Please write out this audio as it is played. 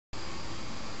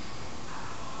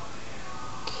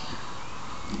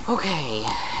Okay,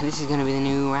 this is gonna be the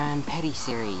new Ryan Petty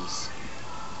series.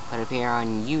 Put up here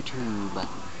on YouTube.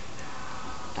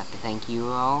 I'd like to thank you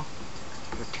all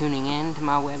for tuning in to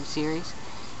my web series.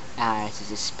 This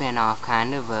is a spin-off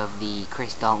kind of the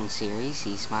Chris Dalton series.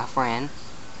 He's my friend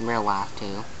in real life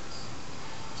too.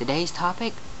 Today's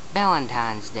topic,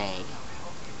 Valentine's Day.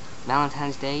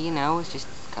 Valentine's Day, you know, is just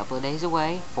a couple of days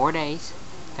away. 4 days.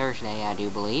 Thursday, I do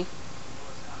believe.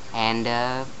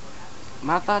 And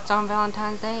my thoughts on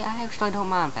Valentine's Day, I actually don't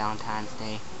mind Valentine's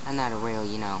Day. I'm not a real,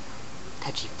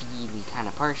 touchy-feely kind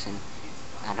of person.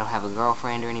 I don't have a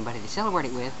girlfriend or anybody to celebrate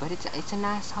it with, but it's a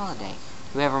nice holiday.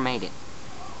 Whoever made it.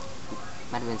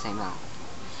 Might have been St. Valentine.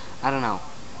 I don't know.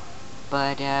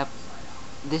 But,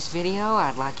 this video,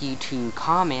 I'd like you to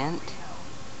comment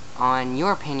on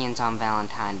your opinions on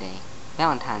Valentine's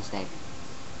Day.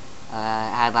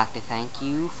 I'd like to thank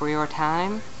you for your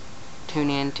time. Tune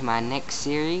in to my next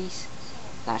series.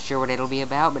 Not sure what it'll be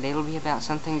about, but it'll be about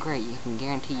something great. You can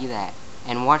guarantee you that.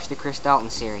 And watch the Chris Dalton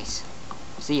series.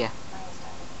 See ya.